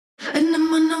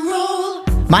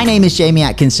My name is Jamie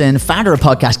Atkinson, founder of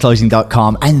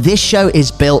podcastclosing.com, and this show is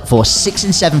built for 6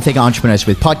 and 7 figure entrepreneurs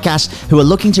with podcasts who are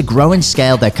looking to grow and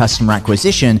scale their customer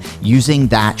acquisition using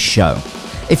that show.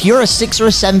 If you're a 6 or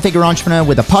a 7 figure entrepreneur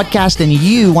with a podcast and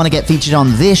you want to get featured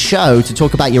on this show to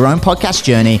talk about your own podcast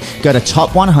journey, go to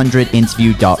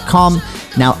top100interview.com.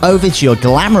 Now over to your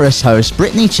glamorous host,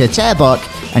 Brittany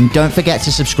Chatterbach, and don't forget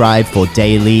to subscribe for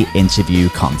daily interview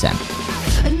content.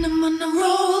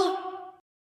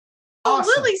 Oh,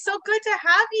 Lily, so good to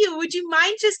have you. Would you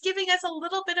mind just giving us a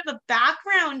little bit of a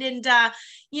background and, how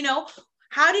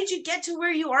did you get to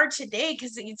where you are today?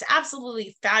 Because it's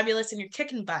absolutely fabulous and you're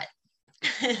kicking butt.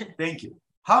 Thank you.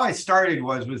 How I started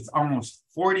was almost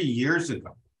 40 years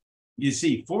ago. You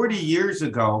see, 40 years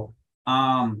ago,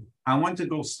 I went to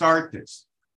go start this.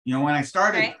 You know, when I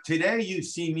started, Today you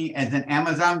see me as an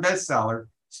Amazon bestseller,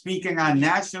 speaking on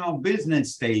national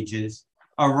business stages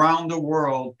around the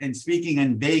world and speaking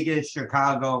in Vegas,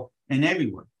 Chicago, and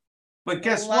everywhere. But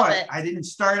guess what? I didn't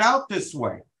start out this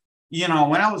way. You know,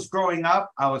 when I was growing up,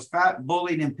 I was fat,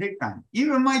 bullied, and picked on.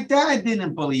 Even my dad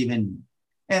didn't believe in me.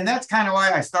 And that's kind of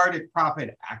why I started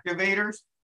Profit Activators,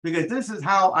 because this is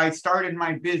how I started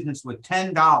my business with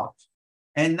 $10.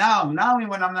 And now, not only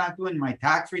when I'm not doing my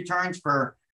tax returns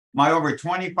for my over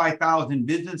 25,000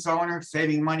 business owners,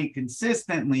 saving money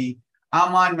consistently,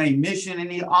 I'm on my mission in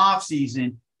the off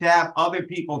season to have other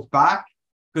people's back.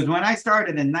 Because when I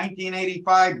started in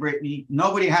 1985, Brittany,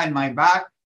 nobody had my back.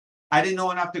 I didn't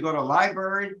know enough to go to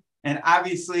library. And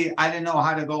obviously, I didn't know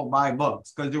how to go buy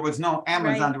books because there was no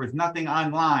Amazon. There was nothing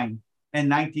online in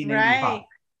 1985. Right.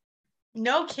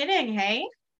 No kidding, hey?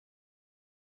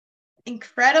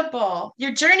 Incredible.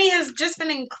 Your journey has just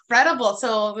been incredible.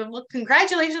 So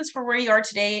congratulations for where you are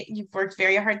today. You've worked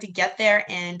very hard to get there,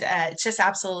 and it's just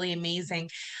absolutely amazing.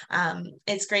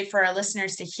 It's great for our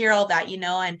listeners to hear all that,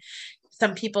 and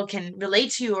some people can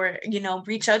relate to you or,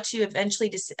 reach out to you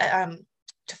eventually to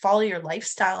follow your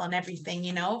lifestyle and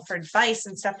everything, for advice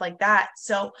and stuff like that.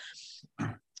 So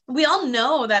we all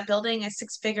know that building a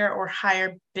 6-figure or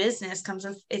higher business comes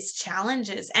with its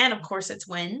challenges and, of course, its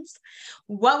wins.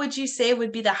 What would you say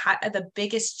would be the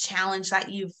biggest challenge that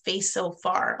you've faced so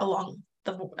far along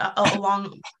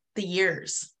the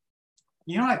years?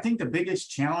 I think the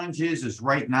biggest challenge is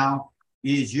right now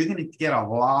is you're going to get a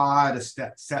lot of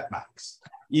setbacks.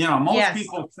 Most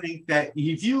people think that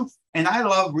and I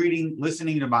love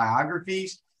listening to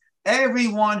biographies.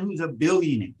 Everyone who's a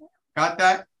billionaire, got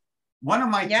that? One of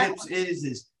my tips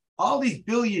is all these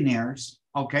billionaires,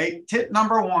 okay? Tip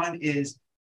number one is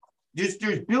there's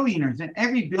billionaires, and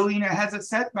every billionaire has a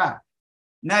setback.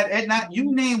 Not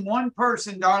you name one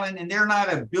person, darling, and they're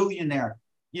not a billionaire,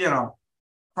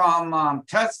 from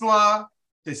Tesla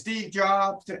to Steve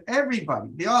Jobs to everybody.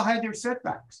 They all had their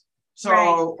setbacks.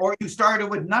 So, or you started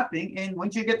with nothing, and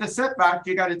once you get the setback,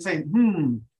 you got to say,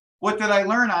 what did I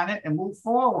learn on it, and move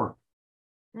forward.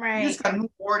 Right. You just got to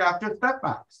move forward after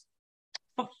setbacks.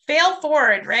 Fail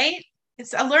forward, right?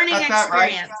 It's a learning experience.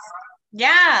 Right?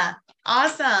 Yeah.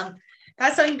 Awesome.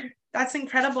 That's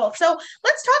incredible. So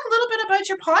let's talk a little bit about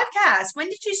your podcast. When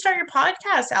did you start your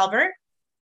podcast, Albert?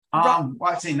 Now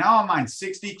I'm on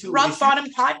 62. Rock Bottom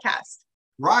Podcast.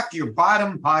 Rock Your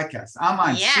Bottom Podcast. I'm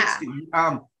on 60.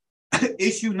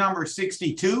 Issue number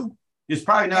 62. There's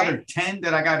probably another 10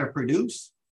 that I got to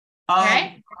produce.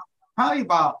 Probably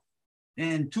about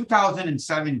in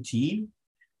 2017.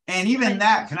 And even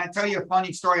that, can I tell you a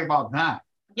funny story about that?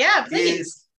 Yeah,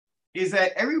 please. Is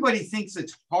that everybody thinks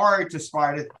it's hard to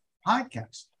start a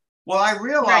podcast. Well, I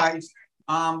realized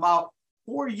about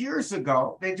 4 years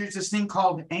ago that there's this thing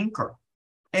called Anchor,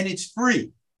 and it's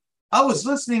free. I was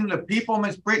listening to people,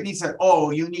 Miss Brittany said,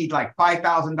 you need like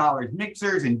 $5,000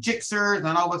 mixers and jixers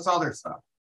and all this other stuff.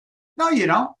 No, you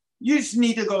don't. You just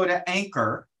need to go to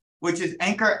Anchor, which is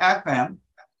Anchor FM,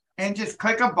 and just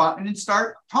click a button and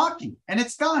start talking, and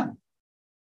it's done.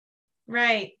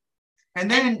 Right.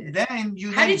 And then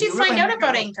how did you find out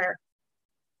about Anchor?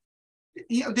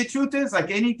 The truth is, like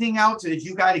anything else, is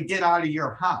you got to get out of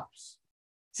your house.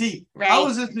 See, I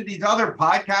was listening to these other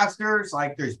podcasters,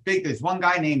 like there's one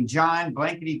guy named John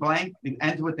Blankety Blank, it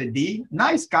ends with a D.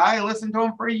 Nice guy. I listened to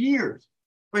him for years.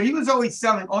 But he was always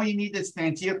selling, you need this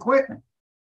fancy equipment.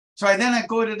 So I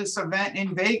go to this event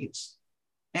in Vegas.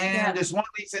 And this one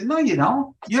lady said, no, you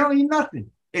don't. You don't need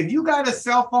nothing. If you got a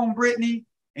cell phone, Brittany,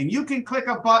 and you can click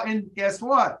a button, guess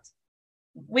what?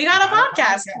 We got a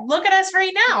podcast. Look at us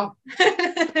right now.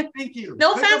 Thank you.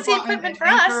 No fancy equipment for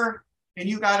us. And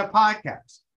you got a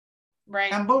podcast.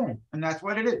 Right. And boom. And that's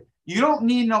what it is. You don't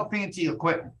need no fancy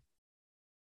equipment.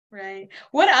 Right.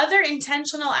 What other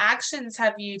intentional actions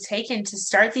have you taken to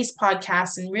start these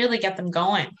podcasts and really get them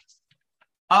going?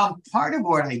 Part of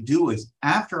what I do is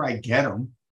after I get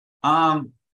them,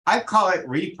 I call it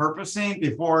repurposing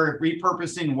before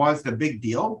repurposing was the big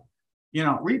deal.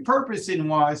 Repurposing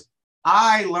was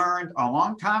I learned a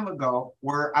long time ago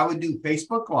where I would do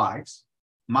Facebook Lives,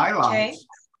 my lives.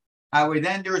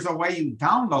 There's a way you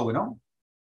download them.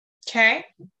 Okay.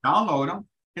 Download them.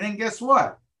 And then guess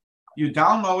what? You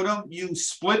download them, you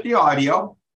split the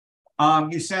audio,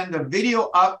 you send the video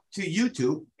up to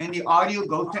YouTube, and the audio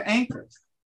goes to Anchor.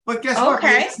 But guess what?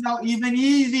 It's now even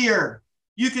easier.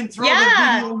 You can throw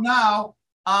the video now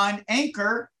on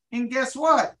Anchor, and guess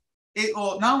what? It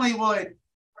will not only will it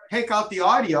take out the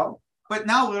audio, but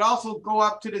now it will also go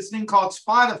up to this thing called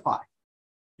Spotify,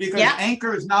 because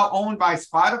Anchor is now owned by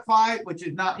Spotify, which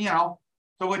is not,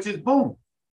 which is boom.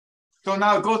 So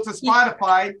now it goes to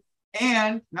Spotify,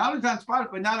 and now it's on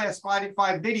Spotify. Now they have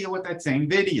Spotify video with that same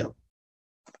video.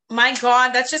 My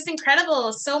God, that's just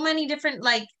incredible. So many different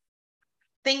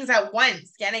things at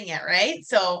once, getting it right.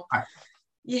 So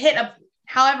you hit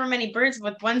however many birds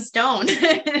with one stone.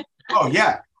 Oh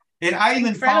yeah, and I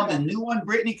even found a new one,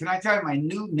 Brittany. Can I tell you my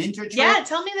new ninja trick? Yeah,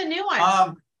 tell me the new one.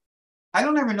 I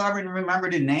don't ever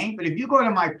remember the name, but if you go to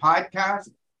my podcast,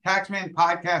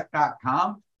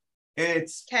 taxmanpodcast.com,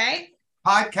 it's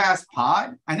Podcast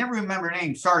Pod. I never remember the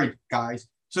name. Sorry, guys.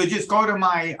 So just go to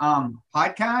my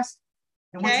podcast,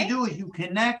 and what you do is you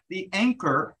connect the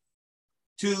Anchor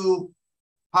to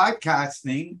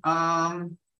podcasting.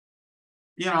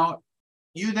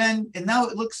 You then, and now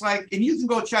it looks like, and you can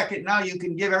go check it now. You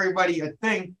can give everybody a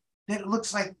thing that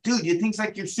looks like, dude, it thinks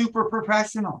like you're super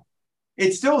professional.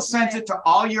 It still sends it to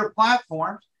all your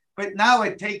platforms, but now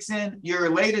it takes in your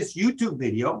latest YouTube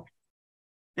video.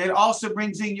 It also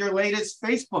brings in your latest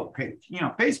Facebook page,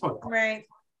 Facebook. Right.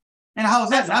 And how's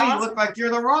that? Now you look like you're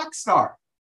the rock star.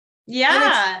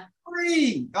 Yeah. And it's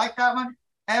free. Like that one?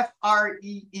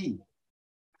 Free.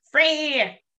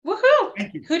 Free. Woohoo.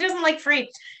 Thank you. Who doesn't like free?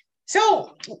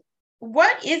 So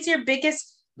what is your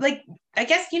biggest, I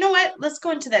guess, you know what? Let's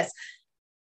go into this.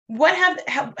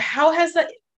 How has the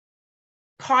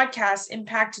podcast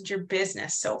impacted your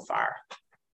business so far?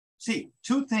 See,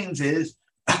 two things is,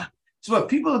 so what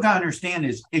people got to understand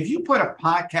is if you put a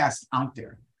podcast out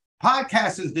there,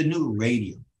 podcast is the new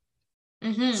radio.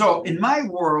 Mm-hmm. So in my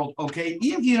world,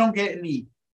 even if you don't get any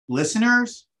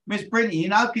listeners, Miss Brittany, you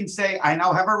now can say, I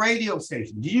now have a radio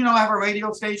station. Do you know I have a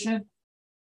radio station?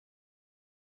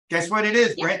 Guess what it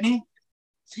is, Brittany?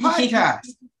 Podcast.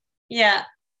 Yeah.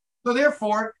 So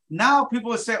therefore, now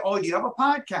people will say, oh, you have a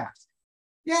podcast?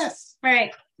 Yes.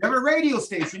 Right. You have a radio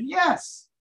station? Yes.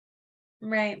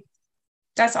 Right.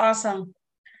 That's awesome.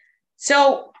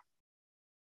 So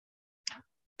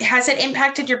has it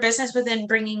impacted your business within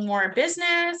bringing more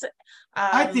business?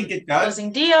 I think it does.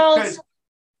 Closing deals?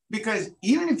 Because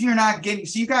even if you're not getting,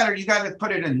 so you got to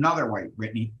put it another way,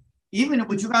 Brittany. Even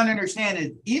what you got to understand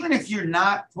is, even if you're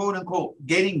not, quote unquote,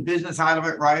 getting business out of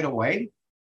it right away,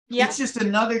 it's just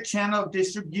another channel of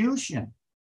distribution.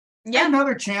 Yeah.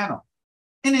 Another channel.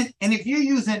 And if you're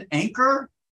using Anchor,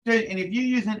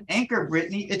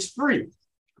 Brittany, it's free.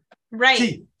 Right.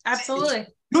 See, absolutely.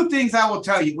 Two things I will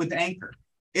tell you with Anchor.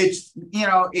 It's,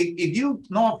 if you,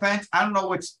 no offense, I don't know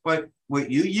what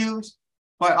you use,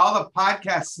 but all the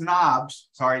podcast snobs,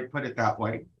 sorry to put it that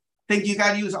way, think you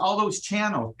got to use all those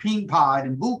channels, PeanPod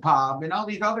and BooPod and all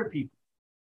these other people.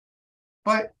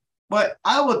 But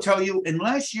I will tell you,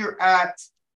 unless you're at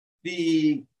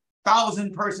the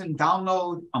 1,000-person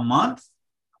download a month,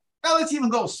 now let's even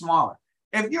go smaller.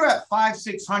 If you're at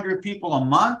 500-600 people a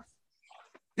month,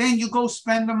 then you go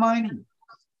spend the money.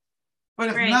 But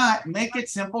if not, make it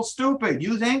simple, stupid.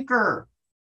 Use Anchor,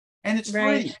 and it's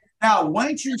free. Now,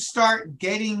 once you start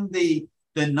getting the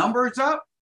numbers up,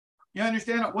 you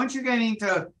understand? Once you're getting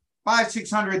to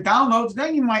 500-600 downloads,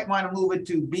 then you might want to move it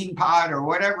to BeanPod or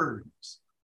whatever it is.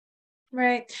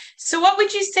 Right. So what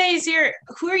would you say is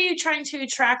who are you trying to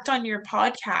attract on your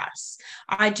podcast?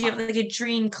 Do you have a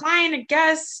dream client, a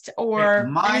guest, or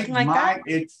anything like that?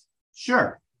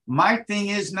 Sure. My thing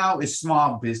is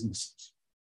small businesses.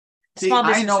 Small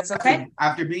businesses, I know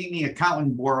after being in the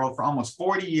accounting world for almost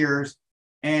 40 years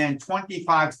and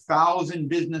 25,000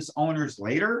 business owners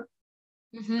later,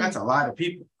 that's a lot of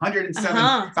people,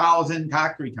 107,000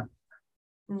 tax returns.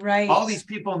 Right. All these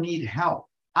people need help.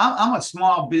 I'm a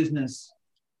small business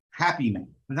happy man.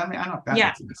 I don't know if that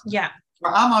makes sense. Yeah.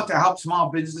 But I'm out to help small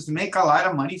businesses make a lot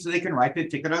of money so they can write the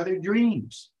ticket of their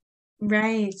dreams.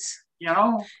 Right.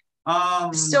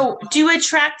 So do you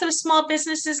attract those small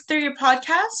businesses through your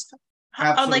podcast?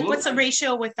 Absolutely. What's the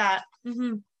ratio with that?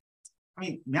 Mm-hmm. I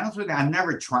mean, to be honest with you, I've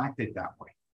never tracked it that way.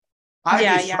 I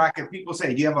just track it. People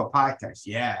say, do you have a podcast?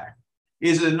 Yeah.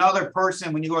 is another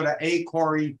person when you go to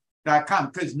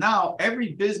acorey.com. Because now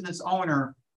every business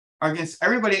owner,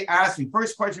 everybody asks me,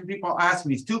 first question people ask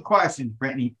me is two questions,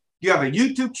 Brittany. Do you have a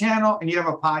YouTube channel and you have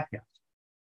a podcast?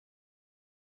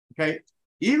 Okay.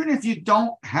 Even if you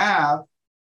don't have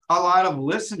a lot of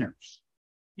listeners,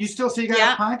 you still say you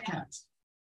got a podcast.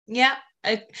 Yeah.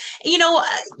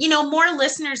 More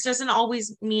listeners doesn't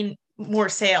always mean more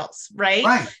sales, right?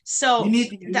 Right. So you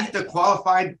need the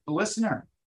qualified listener.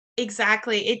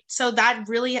 Exactly. So that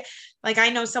really, like, I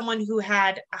know someone who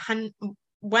had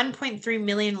 1.3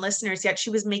 million listeners, yet she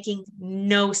was making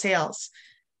no sales.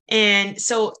 And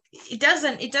so it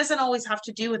doesn't always have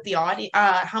to do with the audio,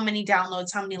 how many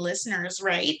downloads, how many listeners,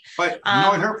 right? But you know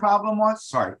what her problem was?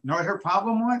 Sorry. You know what her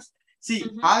problem was? See,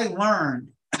 I learned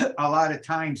a lot of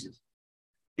times is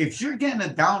if you're getting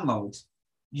the downloads,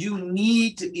 you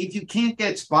need to, if you can't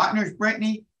get spotners,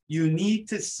 Brittany, you need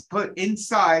to put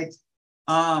inside,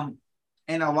 and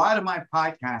a lot of my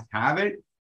podcasts have it,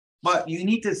 but you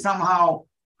need to somehow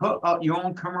put up your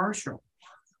own commercial.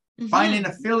 Find an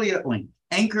affiliate link,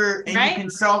 Anchor, and you can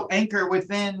sell Anchor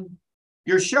within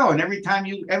your show. And every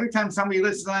time somebody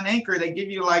listens on Anchor, they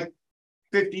give you like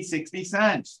 50, 60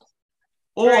 cents.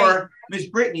 Or, Miss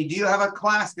Brittany, do you have a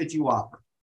class that you offer?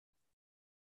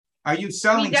 Are you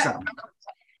selling something?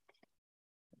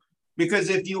 Because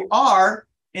if you are,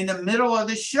 in the middle of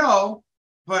the show,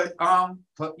 put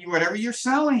whatever you're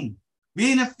selling.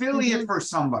 Be an affiliate for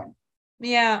somebody.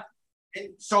 Yeah.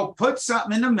 And so put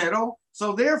something in the middle.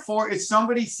 So therefore, if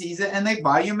somebody sees it and they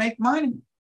buy, you make money.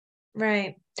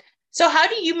 Right. So how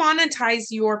do you monetize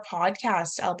your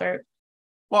podcast, Albert?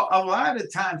 Well, a lot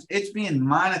of times it's being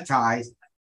monetized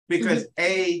because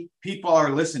A, people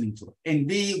are listening to it. And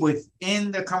B,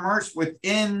 within the commerce,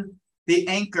 within the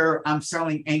Anchor, I'm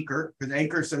selling Anchor because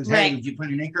Anchor says, hey, if you put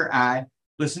an Anchor ad,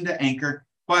 listen to Anchor.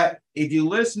 But if you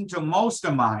listen to most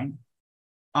of mine,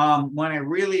 when I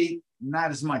really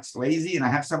not as much lazy and I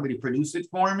have somebody produce it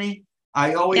for me,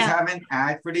 I always have an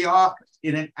ad for the office,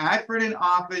 in an ad for an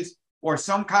office or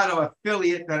some kind of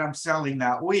affiliate that I'm selling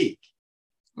that week.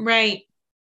 Right.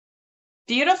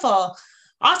 Beautiful.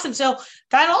 Awesome. So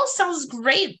that all sounds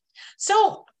great.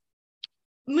 So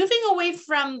moving away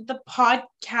from the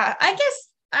podcast, I guess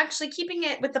actually keeping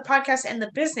it with the podcast and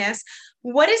the business,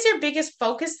 what is your biggest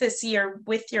focus this year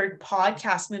with your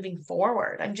podcast moving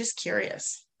forward? I'm just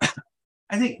curious.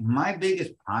 I think my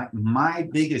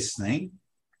biggest thing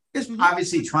is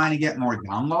obviously trying to get more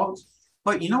downloads,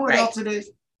 but you know what else it is?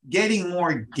 Getting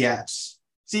more guests.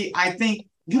 See, I think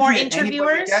more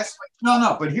interviewers.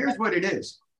 No, but here's what it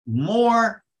is: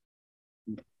 more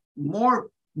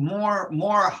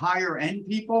higher end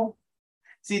people.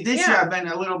 See, this year I've been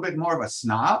a little bit more of a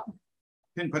snob.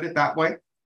 Can put it that way.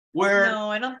 Where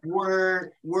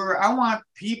I want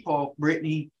people,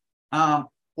 Brittany,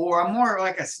 or I'm more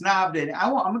like a snob that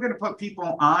I'm going to put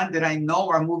people on that I know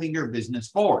are moving their business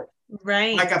forward.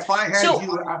 Right. Like if I had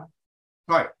you,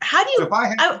 sorry. How do you? So if I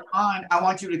had you on, I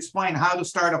want you to explain how to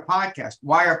start a podcast.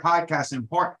 Why are podcasts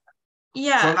important?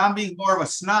 Yeah. So now I'm being more of a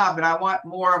snob, and I want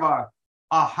more of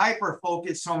a hyper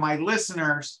focus so my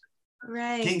listeners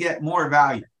can get more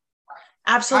value.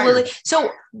 Absolutely.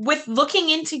 So with looking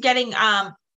into getting,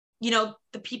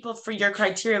 the people for your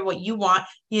criteria, what you want,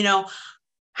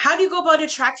 how do you go about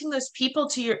attracting those people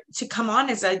to come on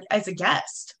as a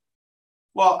guest?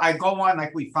 Well, I go on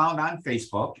like we found on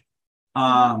Facebook.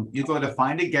 You go to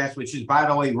find a guest, which is, by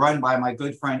the way, run by my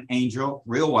good friend Angel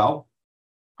real well.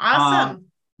 Awesome.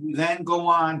 You then go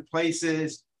on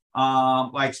places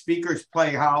like Speakers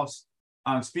Playhouse,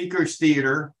 Speakers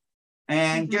Theater.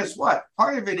 And guess what?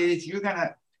 Part of it is you're going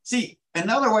to see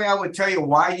another way I would tell you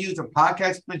why use a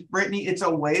podcast, Ms. Brittany. It's a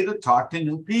way to talk to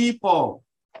new people.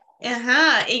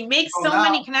 It makes so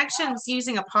many connections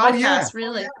using a podcast,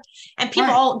 really. And people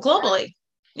all globally.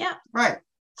 Yeah. Right.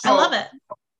 So, I love it.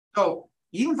 So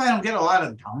even if I don't get a lot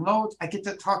of downloads, I get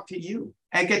to talk to you.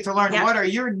 I get to learn what are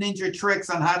your ninja tricks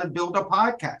on how to build a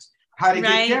podcast, how to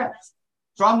get guests.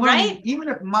 So I'm learning, even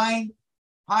if my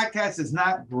podcast is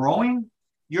not growing,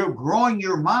 you're growing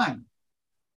your mind.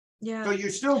 Yeah. So you're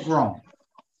still growing.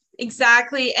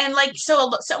 Exactly. And like, so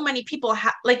many people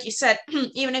like you said,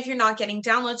 even if you're not getting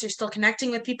downloads, you're still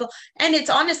connecting with people. And it's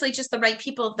honestly just the right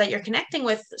people that you're connecting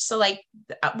with. So like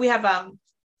we have,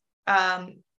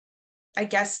 I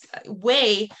guess,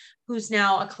 Way, who's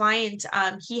now a client.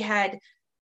 He had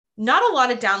not a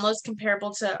lot of downloads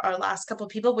comparable to our last couple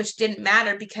of people, which didn't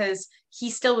matter because he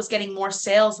still was getting more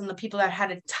sales than the people that had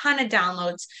a ton of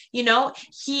downloads.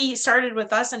 He started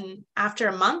with us, and after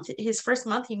a month, his first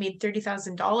month, he made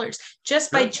 $30,000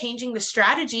 just by changing the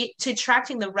strategy to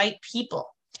attracting the right people.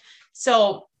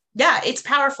 So yeah, it's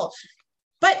powerful.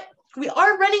 But we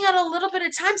are running out a little bit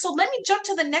of time. So let me jump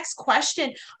to the next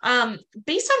question.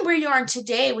 Based on where you are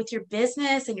today with your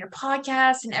business and your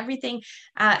podcast and everything,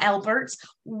 Albert,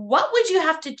 what would you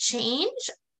have to change,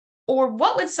 or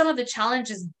what would some of the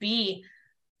challenges be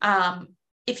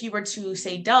if you were to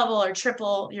say double or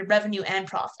triple your revenue and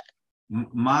profit?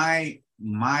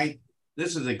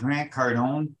 This is a Grant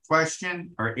Cardone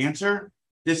question or answer.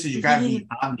 This is, you got to be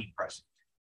omnipresent.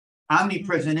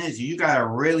 Omnipresent is you got to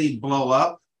really blow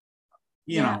up.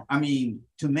 You know, I mean,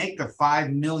 to make the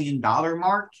 $5 million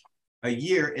mark a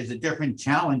year is a different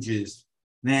challenges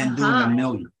than doing $1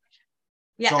 million.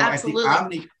 Yeah, so absolutely. At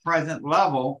the omnipresent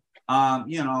level,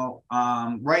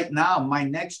 right now, my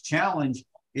next challenge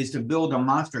is to build a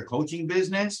monster coaching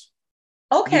business.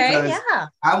 Okay, yeah.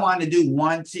 I want to do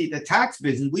the tax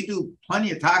business, we do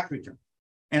plenty of tax return,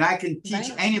 and I can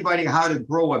teach anybody how to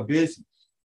grow a business.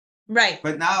 Right.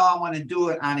 But now I want to do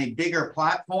it on a bigger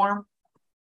platform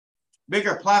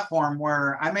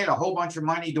where I made a whole bunch of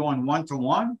money doing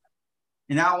one-to-one.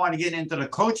 And now I want to get into the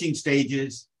coaching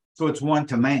stages. So it's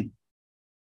one-to-many.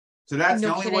 So that's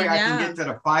the only way I can get to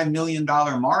the $5 million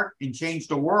mark and change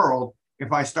the world,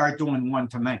 if I start doing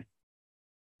one-to-many.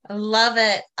 I love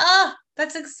it. Oh,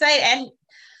 that's exciting. And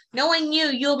knowing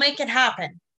you'll make it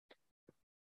happen.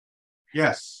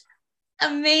 Yes.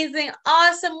 Amazing.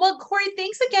 Awesome. Well, Corey,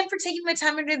 thanks again for taking my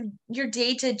time out of your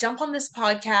day to jump on this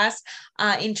podcast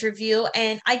interview.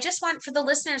 And I just want, for the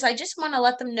listeners, I just want to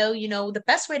let them know, the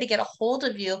best way to get a hold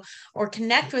of you or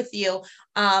connect with you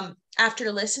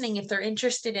after listening, if they're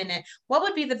interested in it. What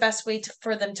would be the best way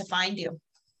for them to find you?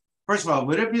 First of all,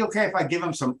 would it be okay if I give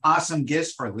them some awesome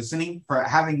gifts for listening, for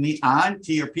having me on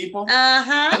to your people?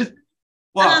 Uh-huh.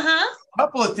 Well, a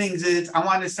couple of things is I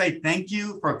want to say thank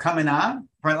you for coming on,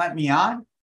 for letting me on,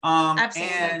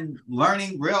 and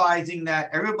realizing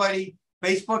that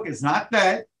Facebook is not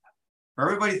dead.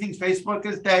 Everybody thinks Facebook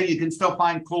is dead. You can still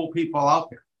find cool people out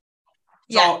there.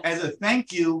 So as a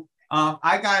thank you,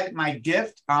 I got my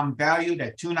gift valued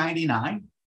at $299,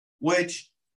 which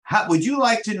would you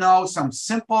like to know some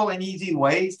simple and easy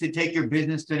ways to take your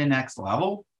business to the next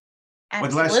level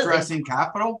with less stress and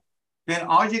capital? Then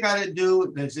all you got to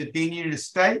do is, if you're in the United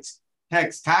States,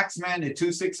 text Taxman to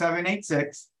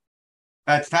 26786.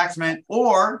 That's Taxman.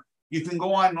 Or you can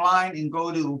go online and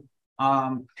go to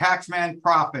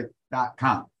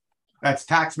taxmanprofit.com. That's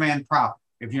Taxman Profit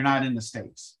if you're not in the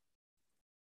States.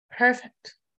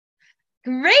 Perfect.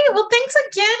 Great. Well, thanks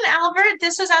again, Albert.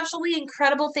 This was absolutely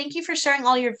incredible. Thank you for sharing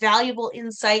all your valuable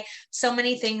insight. So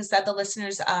many things that the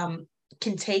listeners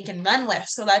can take and run with.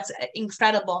 So that's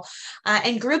incredible.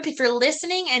 And group, if you're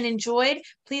listening and enjoyed,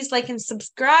 please like and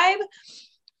subscribe.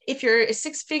 If you're a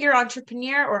six-figure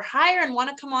entrepreneur or higher and want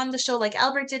to come on the show like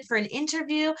Albert did for an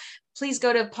interview, please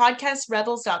go to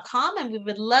podcastrebels.com and we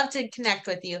would love to connect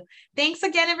with you. Thanks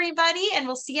again, everybody, and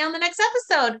we'll see you on the next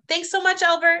episode. Thanks so much,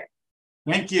 Albert.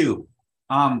 Thank you.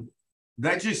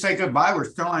 Let's just say goodbye. We're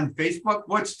still on Facebook.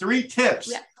 What's 3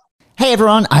 tips? Yeah. Hey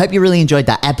everyone, I hope you really enjoyed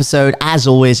that episode. As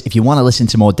always, if you want to listen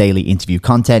to more daily interview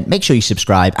content, make sure you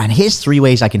subscribe. And here's 3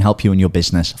 ways I can help you in your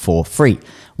business for free.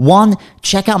 1,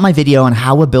 check out my video on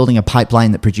how we're building a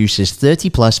pipeline that produces 30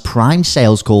 plus prime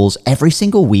sales calls every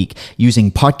single week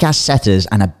using podcast setters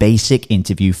and a basic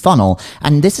interview funnel.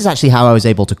 And this is actually how I was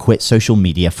able to quit social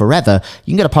media forever.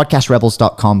 You can go to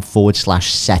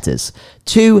podcastrebels.com/setters.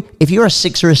 2, if you're a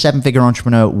 6 or a 7-figure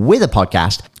entrepreneur with a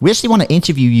podcast, we actually want to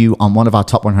interview you on one of our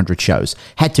top 100 shows.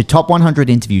 Head to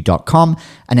top100interview.com.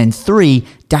 And then 3,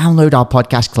 download our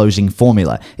podcast closing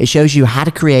formula. It shows you how to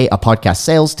create a podcast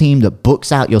sales team that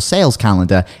books out your sales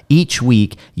calendar each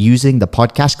week using the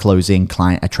podcast closing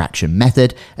client attraction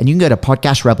method. And you can go to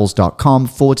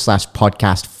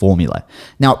podcastrebels.com/podcast formula.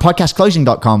 Now at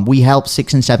podcastclosing.com, we help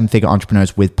 6 and 7-figure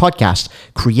entrepreneurs with podcasts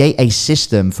create a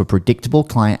system for predictable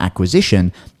client acquisition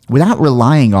without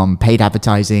relying on paid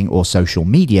advertising or social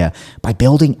media by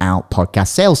building out podcast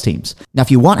sales teams. Now,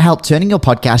 if you want help turning your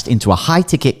podcast into a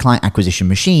high-ticket client acquisition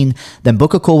machine, then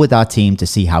book a call with our team to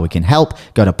see how we can help.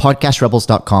 Go to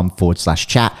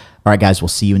podcastrebels.com/chat. All right, guys, we'll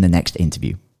see you in the next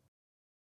interview.